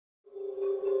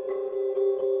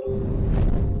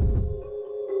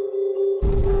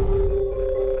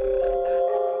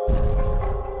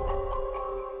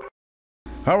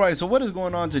Alright, so what is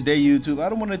going on today, YouTube? I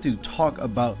wanted to talk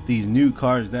about these new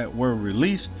cards that were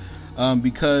released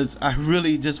because I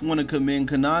really just want to commend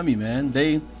Konami, man.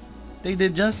 They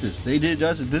did justice. They did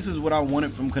justice. This is what I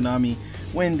wanted from Konami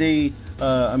when they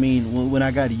when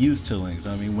I got used to links.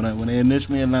 I mean, when they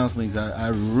initially announced links, I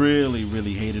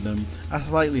really hated them. I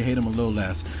slightly hate them a little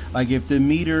less. Like if the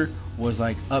meter was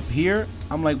like up here,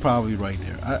 I'm like probably right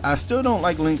there. I still don't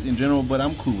like links in general, but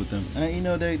I'm cool with them. You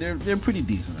know, they're pretty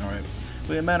decent. All right.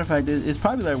 But as a matter of fact, it's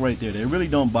probably like right there. They really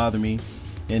don't bother me,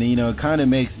 and you know, it kind of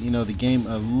makes, you know, the game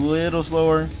a little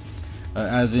slower.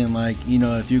 As in, like, you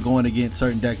know, if you're going against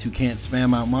certain decks who can't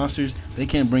spam out monsters, they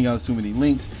can't bring out too many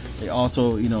links. They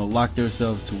also, you know, lock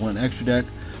themselves to one extra deck.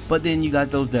 But then you got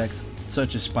those decks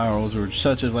such as Spirals or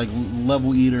such as like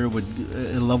Level Eater with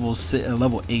level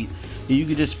 8, and you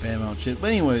could just spam out shit.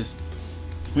 But anyways,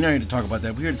 we're not here to talk about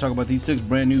that. We're here to talk about these 6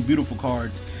 brand new beautiful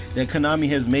cards that Konami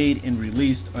has made and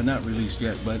released, or not released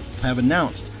yet, but have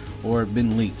announced or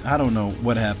been leaked. I don't know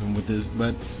what happened with this,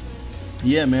 but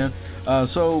yeah, man.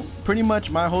 So pretty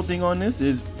much my whole thing on this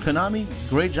is Konami,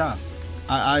 great job.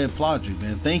 I applaud you,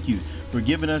 man. Thank you for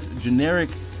giving us generic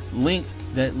links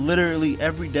that literally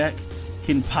every deck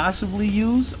can possibly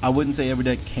use. I wouldn't say every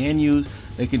deck can use.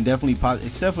 They can definitely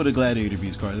except for the Gladiator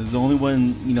Beast card. This is the only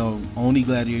one, you know, only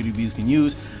Gladiator Beast can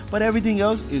use. But everything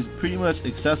else is pretty much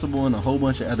accessible in a whole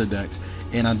bunch of other decks.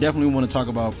 And I definitely want to talk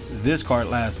about this card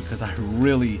last because I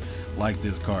really like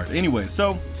this card. Anyway,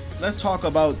 so let's talk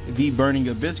about the Burning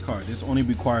Abyss card. This only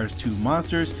requires 2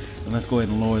 monsters. And let's go ahead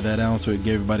and lower that down so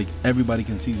everybody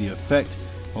can see the effect.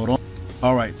 Hold on.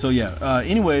 All right, so yeah.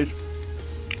 Anyways,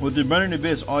 with the Burning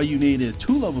Abyss, all you need is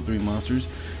 2 level 3 monsters.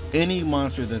 Any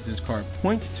monster that this card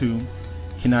points to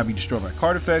cannot be destroyed by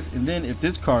card effects. And then if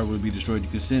this card would be destroyed, you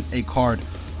can send a card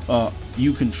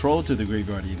you control to the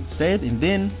graveyard instead. And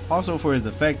then also for his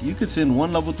effect, you could send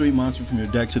 1 level 3 monster from your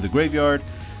deck to the graveyard,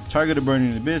 target a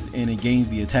Burning Abyss, and it gains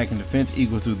the attack and defense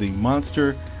equal to the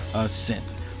monster sent.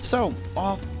 So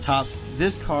off tops,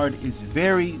 this card is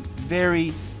very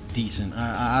decent.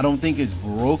 I don't think it's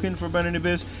broken for Burning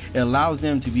Abyss. It allows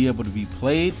them to be able to be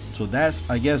played, so that's,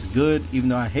 I guess, good. Even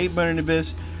though I hate Burning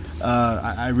Abyss,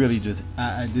 I really just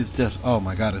it's just, oh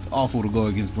my god, it's awful to go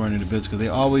against Burning Abyss because they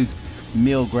always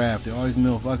mill Graph, they always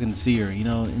mill fucking Seer, you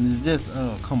know, and it's just,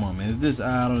 oh come on, man, it's just,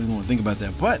 I don't even want to think about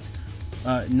that. But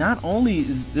not only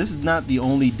this is not the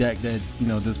only deck that, you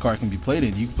know, this card can be played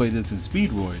in. You can play this in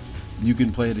Speedroids, you can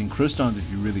play it in Crystons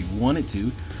if you really wanted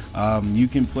to. You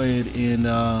can play it in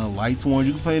Light Sworns,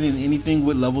 you can play it in anything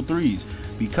with level 3s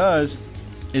because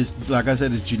it's, like I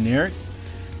said, it's generic.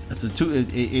 It's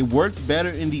it works better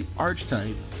in the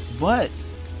archetype, but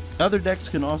other decks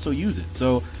can also use it.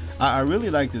 So I really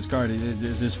like this card. I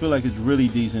just feel like it's really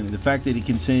decent. The fact that it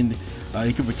can send,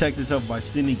 it can protect itself by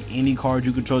sending any card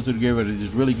you control to the graveyard is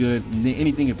just really good. And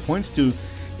anything it points to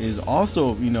is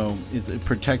also, you know, is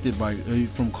protected by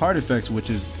from card effects, which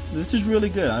is really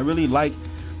good. I really like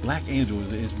Black Angel.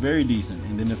 It's very decent.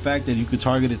 And then the fact that you could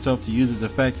target itself to use its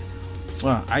effect,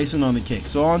 icing on the cake.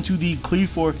 So on to the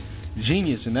Kleefor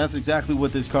Genius, and that's exactly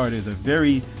what this card is. A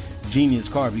very genius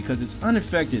card because it's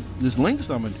unaffected. This Link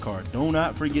Summon card, do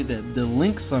not forget that the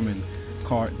Link Summon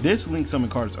card, this Link Summon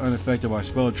card is unaffected by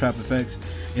spell trap effects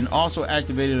and also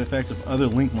activated effects of other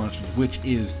Link monsters, which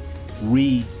is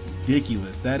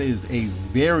ridiculous. That is a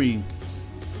very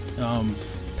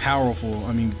powerful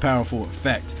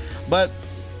effect. But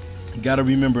you got to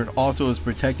remember, it also is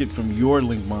protected from your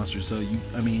Link monsters. So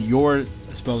your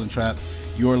spell and trap,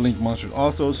 your Link monsters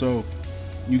also. So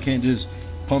you can't just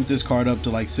pump this card up to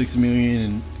like 6 million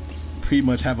and pretty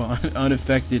much have an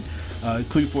unaffected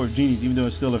Kleefor Genius, even though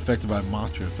it's still affected by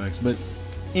monster effects. But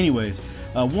anyways,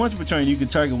 once per turn, you can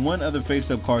target 1 other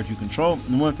face-up card you control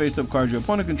and 1 face-up card your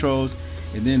opponent controls,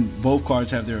 and then both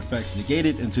cards have their effects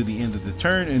negated until the end of this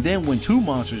turn. And then when 2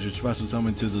 monsters are special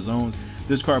summoned to the zones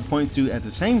this card points to at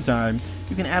the same time,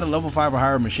 you can add a level 5 or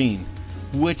higher machine,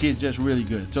 which is just really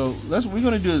good. So we're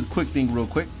going to do a quick thing real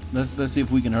quick. Let's see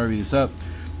if we can hurry this up.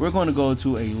 We're going to go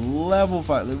to a level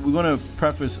 5. We're going to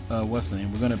preface what's the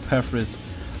name? We're going to preface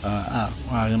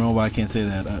I don't know why I can't say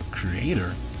that,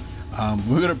 creator.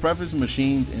 We're going to preface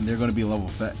machines, and they're going to be level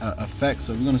effects.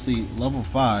 So we're going to see level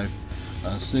 5,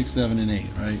 6, 7, and 8,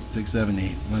 right? 6, 7,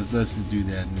 8. Let's just do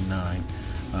that. 9.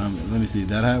 Let me see.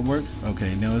 That how it works?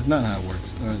 Okay, no, it's not how it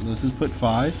works. All right, let's just put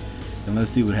 5, and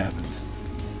let's see what happens.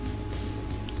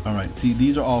 All right, see,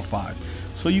 these are all 5.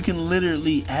 So you can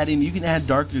literally add in. You can add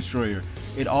Dark Destroyer.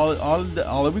 All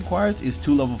it requires is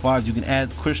 2 level 5s. You can add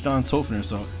Kriston Softener,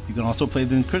 so you can also play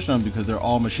them Kriston because they're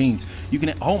all machines. You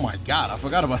can, oh my god, I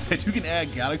forgot about that. You can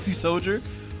add Galaxy Soldier.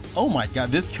 Oh my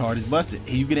god, this card is busted.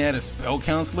 You can add a Spell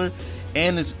Counselor,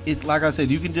 And it's like I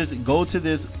said, you can just go to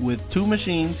this with 2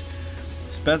 machines,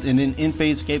 and then in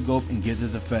phase scapegoat and get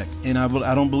this effect. And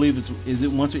I don't believe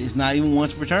it's not even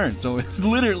once per turn. So it's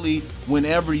literally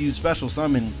whenever you special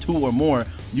summon 2 or more,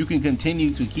 you can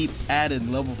continue to keep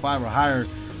adding level 5 or higher,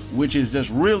 which is just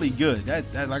really good.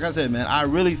 That like I said, man, I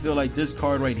really feel like this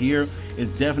card right here is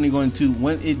definitely going to,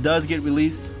 when it does get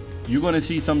released, you're going to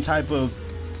see some type of,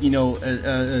 you know,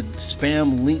 a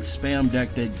link spam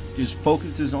deck that just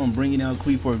focuses on bringing out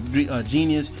Clee for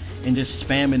Genius and just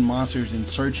spamming monsters and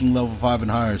searching level 5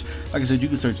 and higher. Like I said, you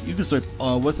can search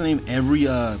what's the name, you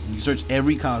can search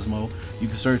every Cosmo, you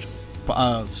can search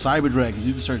Cyber Dragons,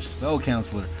 you can search Spell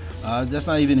Counselor. That's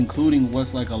not even including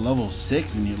what's like a level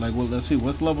 6 in here. Like, well, let's see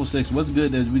what's level 6, what's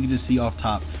good that we can just see off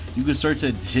top. You can search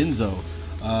a Jinzo.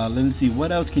 Let me see,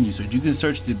 what else can you search? You can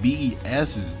search the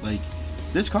BES's. Like,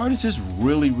 this card is just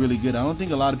really good. I don't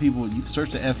think a lot of people, you can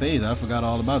search the FAs. I forgot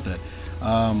all about that.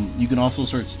 You can also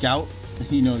search Scout.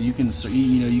 You know, you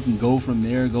can go from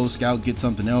there, go Scout, get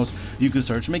something else. You can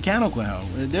search Mechanical Helm.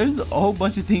 There's a whole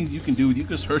bunch of things you can do. You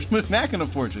can search Machina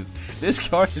Fortress. This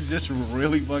card is just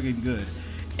really fucking good.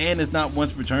 And it's not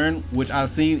once per turn, which I've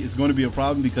seen is going to be a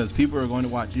problem because people are going to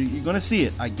watch. You're going to see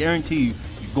it. I guarantee you,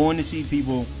 you're going to see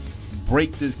people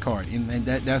break this card, and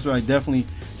that's what I definitely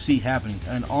see happening.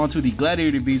 And on to the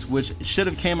Gladiator Beast, which should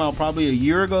have came out probably a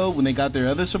year ago when they got their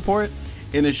other support,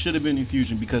 and it should have been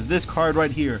Infusion, because this card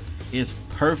right here is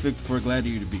perfect for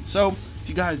Gladiator Beast. So if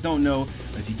you guys don't know,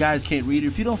 if you guys can't read it,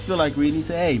 if you don't feel like reading,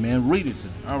 say, hey man, read it to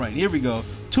me. All right, here we go.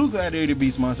 2 Gladiator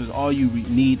Beast monsters, all you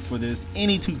need for this.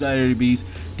 Any 2 Gladiator Beasts.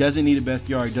 Doesn't need a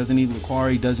Bestiary, doesn't need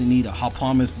Laquari, doesn't need a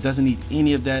Hopomus, doesn't need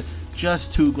any of that.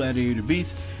 Just 2 Gladiator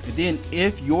Beasts. And then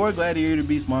if your Gladiator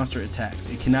Beast monster attacks,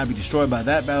 it cannot be destroyed by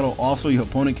that battle. Also, your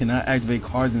opponent cannot activate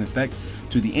cards and effects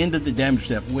to the end of the damage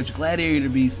step, which Gladiator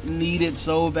Beast needed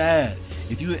so bad.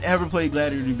 If you ever played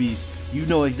Gladiator Beast, you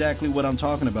know exactly what I'm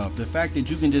talking about. The fact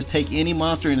that you can just take any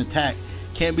monster and attack,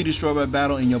 can't be destroyed by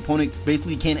battle, and your opponent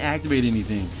basically can't activate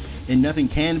anything, and nothing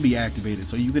can be activated.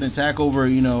 So you can attack over,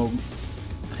 you know,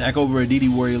 attack over a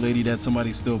DD Warrior Lady that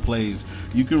somebody still plays.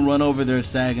 You can run over their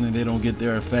Sagan and they don't get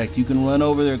their effect. You can run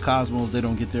over their Cosmos, they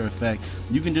don't get their effect.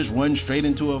 You can just run straight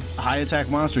into a high attack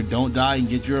monster, don't die, and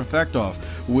get your effect off,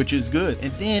 which is good.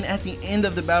 And then at the end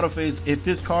of the battle phase, if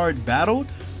this card battled,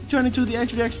 turn into the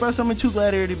extra deck spell summon 2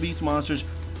 Gladiator Beast monsters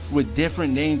with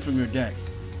different names from your deck.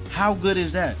 How good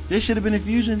is that? This should have been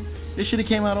Infusion. This should have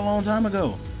came out a long time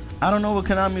ago. I don't know what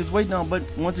Konami is waiting on, but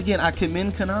once again, I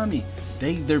commend Konami.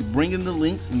 They're bringing the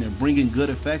links and they're bringing good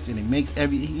effects, and it makes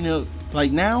every, you know,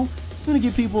 like now, you're gonna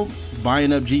get people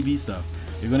buying up GB stuff.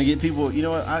 You're gonna get people, you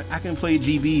know what, I can play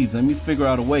GBs. Let me figure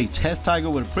out a way. Test Tiger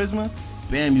with a Prisma,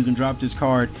 bam, you can drop this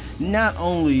card. Not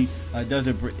only does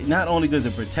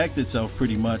it protect itself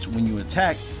pretty much when you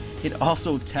attack, it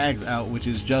also tags out, which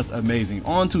is just amazing.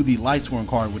 On to the Lightsworn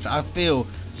card, which I feel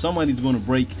somebody's going to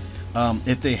break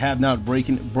if they have not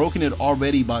broken it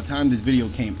already by the time this video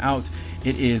came out.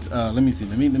 It is let me see,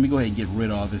 let me go ahead and get rid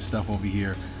of all this stuff over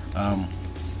here.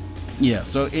 Yeah,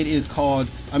 so it is called,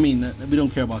 I mean, we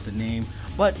don't care about the name,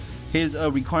 but his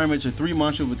requirements are 3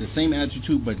 monsters with the same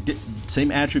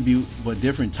attribute but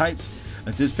different types.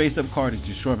 If this face-up card is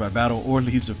destroyed by battle or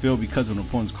leaves the field because of an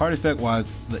opponent's card effect, while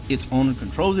its owner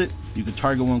controls it, you can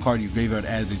target one card in your graveyard,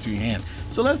 add it to your hand.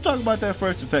 So let's talk about that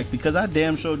first effect, because I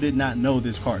damn sure did not know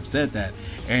this card said that.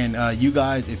 And you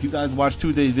guys, if you guys watched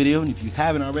Tuesday's video, and if you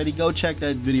haven't already, go check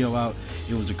that video out.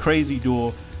 It was a crazy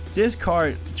duel. This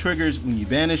card triggers when you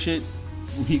banish it,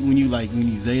 when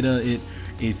you Zeta it.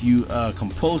 If you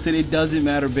compose it, it doesn't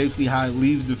matter basically how it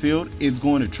leaves the field, it's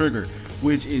going to trigger,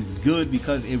 which is good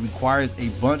because it requires a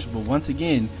bunch. But once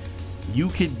again, you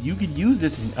could use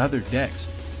this in other decks,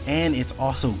 and it's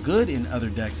also good in other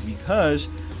decks because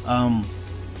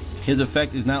his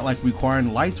effect is not like requiring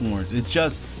Lightsworns. It's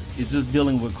just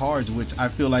dealing with cards, which I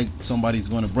feel like somebody's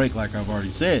going to break, like I've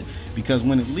already said, because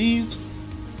when it leaves,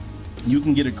 you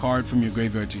can get a card from your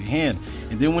graveyard to your hand,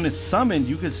 and then when it's summoned,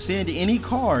 you can send any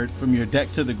card from your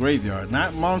deck to the graveyard.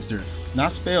 Not monster,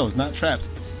 not spells, not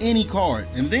traps, any card.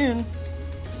 And then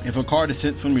if a card is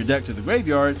sent from your deck to the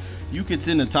graveyard, you can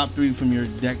send the top 3 from your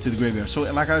deck to the graveyard. So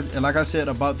like I said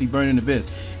about the Burning Abyss,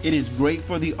 it is great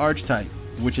for the archetype,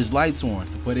 which is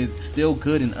Lightsworns, but it's still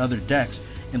good in other decks.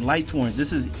 In Lightsworns,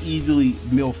 this is easily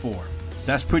mill 4.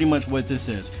 That's pretty much what this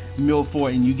is, mill 4,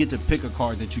 and you get to pick a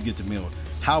card that you get to mill.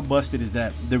 How busted is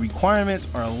that? The requirements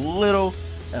are a little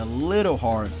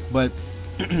hard, but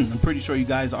I'm pretty sure you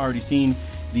guys already seen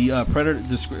the Predator.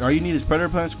 All you need is Predator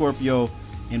Plant Scorpio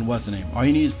and what's the name? All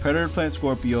you need is Predator Plant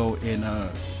Scorpio and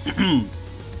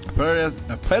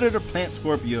Predator Plant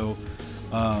Scorpio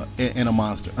and a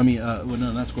monster. I mean, well,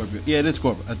 no, not Scorpio. Yeah, it is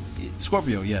Scorpio.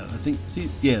 Scorpio, yeah. I think, see,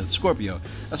 yeah, Scorpio.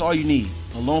 That's all you need.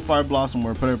 A Lone Fire Blossom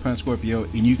or a Predator Plant Scorpio,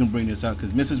 and you can bring this out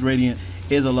because Mrs. Radiant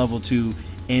is a level 2,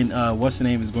 and what's the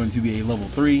name is going to be a level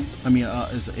 3. I mean,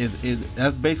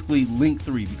 that's basically Link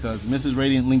 3 because Mrs.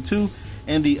 Radiant Link 2,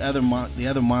 and the other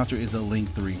monster is a Link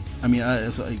 3. I mean,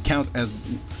 it counts as,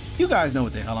 you guys know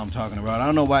what the hell I'm talking about. I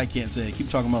don't know why I can't say it. I keep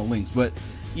talking about links, but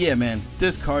yeah, man,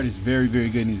 this card is very, very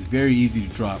good, and it's very easy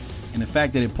to drop. And the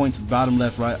fact that it points to the bottom,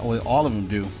 left, right, all of them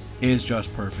do, is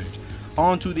just perfect.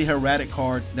 On to the Heretic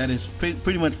card. That is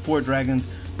pretty much 4 dragons,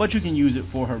 but you can use it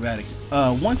for Heretics.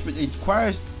 Once it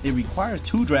requires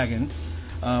 2 dragons.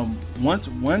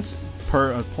 Once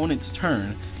per opponent's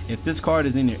turn. If this card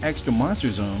is in your extra monster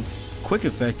zone, quick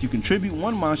effect, you contribute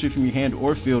 1 monster from your hand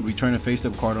or field, return a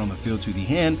face-up card on the field to the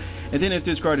hand, and then if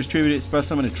this card is distributed, special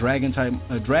summon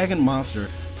a dragon monster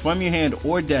from your hand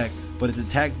or deck, but its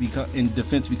attack and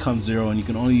defense becomes 0, and you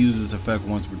can only use this effect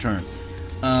once per turn.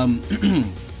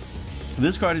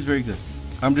 This card is very good.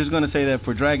 I'm just going to say that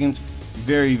for dragons,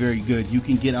 very, very good. You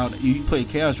can get out, you play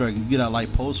Chaos Dragon, you get out Light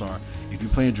Pulsar. If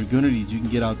you're playing Dragonides, you can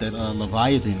get out that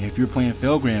Leviathan. If you're playing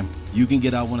Felgram, you can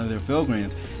get out one of their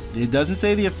Felgrams. It doesn't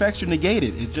say the effects are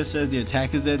negated. It just says the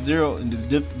attack is at 0 and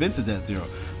the defense is at 0.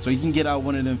 So you can get out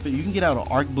one of them. You can get out an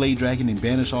Arc Blade Dragon and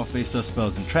banish all face-up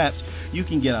spells and traps. You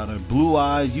can get out a Blue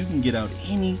Eyes. You can get out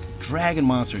any dragon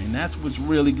monster, and that's what's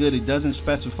really good. It doesn't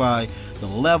specify the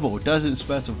level. It doesn't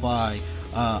specify,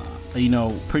 you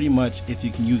know, pretty much if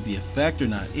you can use the effect or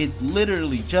not. It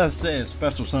literally just says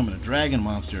special summon a dragon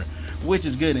monster, which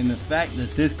is good. And the fact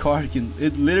that this card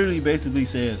it literally basically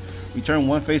says return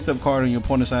 1 face-up card on your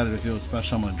opponent's side of the field,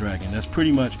 special summon a dragon. That's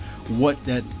pretty much what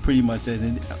that pretty much says.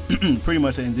 And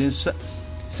and then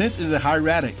since it's a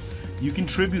hieratic, you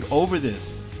contribute over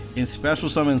this and special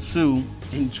summon Sue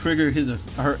and trigger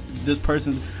this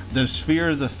person's the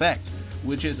sphere's effect,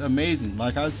 which is amazing.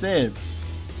 Like I said,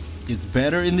 it's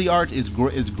better in the art. It's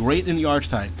great in the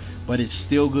archetype, but it's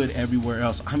still good everywhere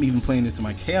else. I'm even playing this in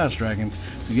my Chaos Dragons,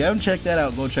 so if you haven't checked that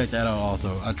out, go check that out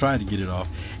also. I tried to get it off.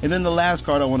 And then the last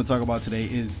card I want to talk about today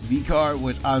is the card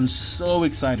which I'm so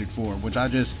excited for, which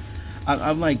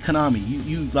I'm like, Konami,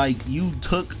 you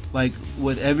took like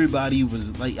what everybody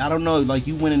was like, I don't know, like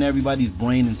you went in everybody's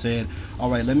brain and said, all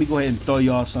right, let me go ahead and throw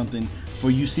you off something for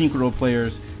you synchro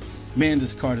players. Man,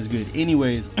 this card is good.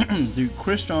 Anyways, the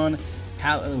Christian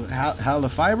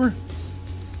Halifiber,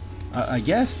 I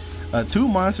guess, 2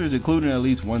 monsters including at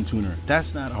least 1 tuner.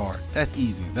 That's not hard. That's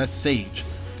easy. That's Sage.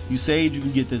 You Sage, you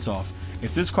can get this off.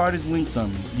 If this card is link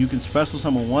summoned, you can special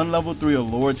summon 1 level 3 or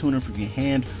lower tuner from your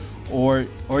hand or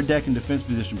deck in defense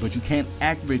position, but you can't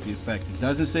activate the effect. It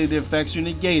doesn't say the effects are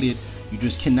negated. You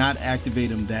just cannot activate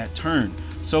them that turn.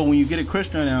 So when you get a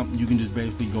Christian out, you can just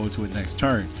basically go to it next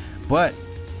turn. But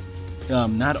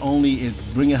not only is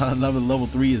bringing out another level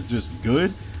 3 is just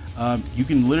good, you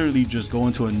can literally just go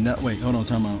into another, wait, hold on,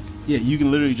 time out. Yeah, you can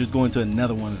literally just go into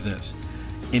another one of this,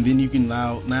 and then you can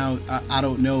now I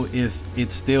don't know if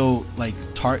it's still like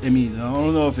I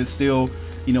don't know if it's still,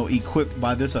 you know, equipped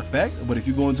by this effect, but if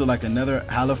you go into like another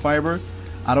Halifiber,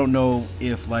 I don't know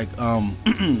if like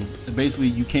basically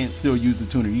you can't still use the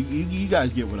tuner. You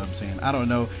guys get what I'm saying. I don't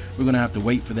know, we're gonna have to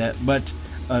wait for that, but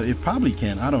it probably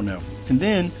can, I don't know. And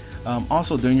then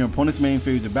also during your opponent's main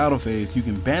phase or battle phase, you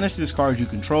can banish this card you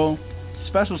control,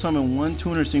 special summon 1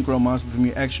 tuner synchro monster from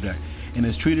your extra deck, and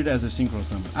it's treated as a synchro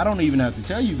summon. I don't even have to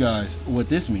tell you guys what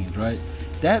this means, right?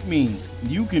 That means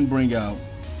you can bring out,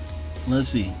 let's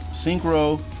see,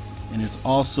 synchro, and it's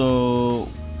also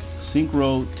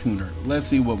synchro tuner. Let's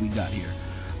see what we got here.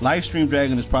 Livestream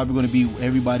Dragon is probably going to be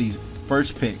everybody's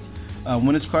first pick.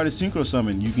 When this card is synchro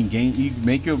summoned, you can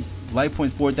make your life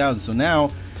points 4,000. So now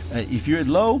if you're at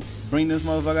low, bring this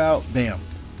motherfucker out, bam,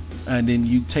 and then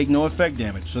you take no effect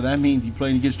damage. So that means you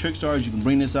playing against Trick Stars, you can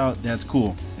bring this out. That's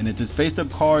cool. And if this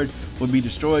face-up card would be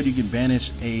destroyed, you can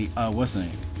banish a what's the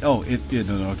name? Oh,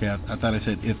 okay. I thought I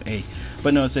said if a,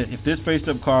 but no, it said if this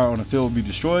face-up card on the field will be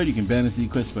destroyed, you can banish the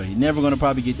equip spell. You're never gonna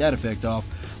probably get that effect off,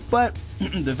 but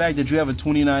the fact that you have a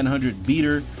 2900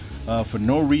 beater for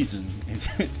no reason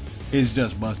is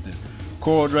just busted.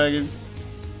 Coral Dragon,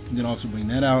 you can also bring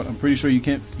that out. I'm pretty sure you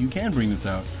can bring this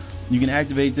out. You can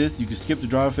activate this, you can skip the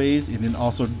draw phase, and then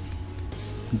also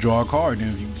draw a card.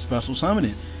 And if you special summon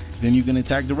it, then you can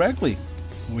attack directly,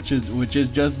 which is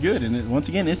just good. And once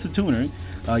again, it's a tuner.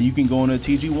 You can go into a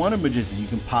TG Wonder Magician, you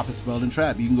can pop a spell and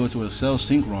trap, you can go to a Cell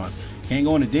Synchron, can't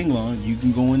go into Dinglong, you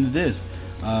can go into this.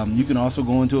 You can also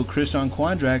go into a Christian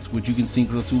Quandrax, which you can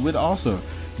synchro to with also.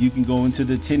 You can go into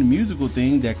the 10 musical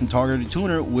thing that can target a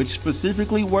tuner, which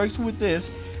specifically works with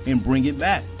this, and bring it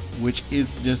back. which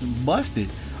is just busted.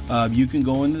 You can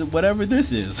go into whatever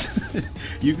this is.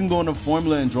 You can go into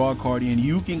formula and draw a card, and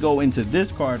you can go into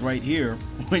this card right here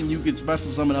when you can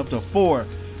special summon up to 4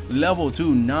 level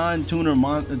 2 non-tuner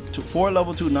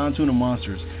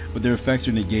monsters, but their effects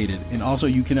are negated. And also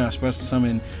you cannot special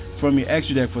summon from your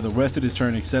extra deck for the rest of this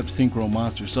turn except synchro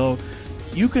monsters. So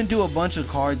you can do a bunch of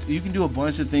cards, you can do a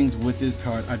bunch of things with this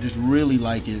card. I just really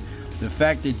like it. The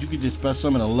fact that you can just special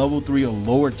summon a level 3 or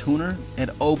lower tuner, it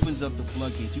opens up the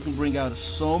floodgates. You can bring out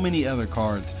so many other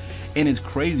cards, and it's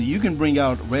crazy. You can bring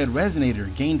out Red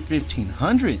Resonator, gain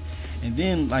 1500, and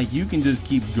then like you can just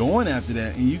keep going after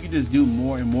that, and you can just do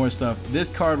more and more stuff. This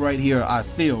card right here, I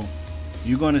feel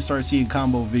you're going to start seeing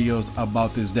combo videos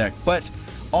about this deck. But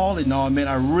all in all, man,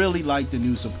 I really like the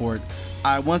new support.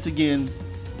 I once again,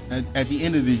 at the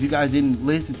end of it, if you guys didn't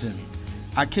listen to me,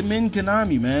 I commend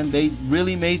Konami, man. They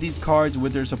really made these cards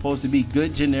what they're supposed to be,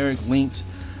 good generic links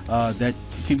that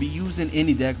can be used in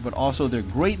any deck, but also they're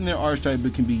great in their archetype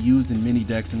but can be used in many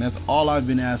decks, and that's all I've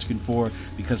been asking for,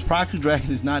 because Proxy Dragon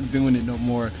is not doing it no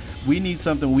more. We need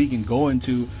something we can go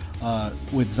into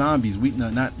with zombies. We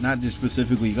not just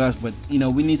specifically us, but you know,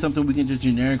 we need something we can just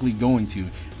generically go into.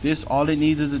 This, all it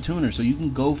needs is a tuner, so you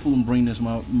can go Fu and bring this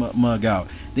mug out.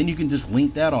 Then you can just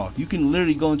link that off. You can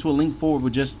literally go into a link 4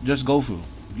 with just go Fu.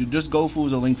 You just go Fu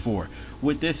as a link 4.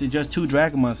 With this, it's just 2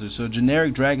 dragon monsters, so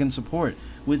generic dragon support.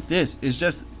 With this, it's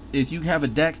just, if you have a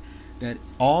deck that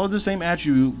all the same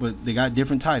attribute but they got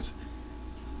different types,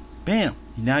 bam,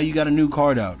 now you got a new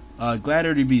card out.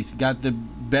 Gladiator Beast got the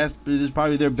best, this is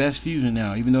probably their best fusion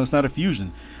now, even though it's not a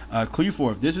fusion.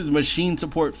 Clearforth, this is machine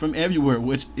support from everywhere,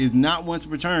 which is not once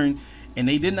per turn, and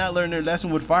they did not learn their lesson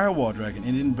with Firewall Dragon.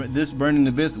 And then this Burning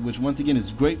Abyss, which once again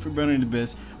is great for Burning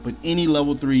Abyss, but any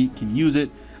level 3 can use it,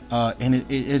 and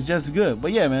it's just good.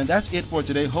 But yeah, man, that's it for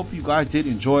today. Hope you guys did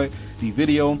enjoy the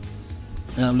video.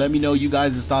 Let me know you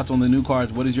guys' thoughts on the new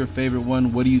cards. What is your favorite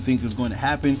one? What do you think is going to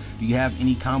happen? Do you have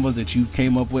any combos that you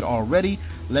came up with already?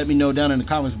 Let me know down in the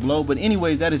comments below. But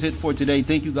anyways, that is it for today.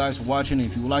 Thank you guys for watching.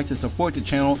 If you would like to support the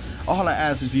channel, all I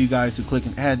ask is for you guys to click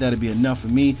an ad. That'll be enough for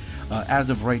me as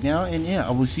of right now. And yeah,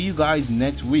 I will see you guys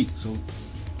next week. So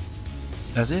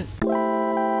that's it.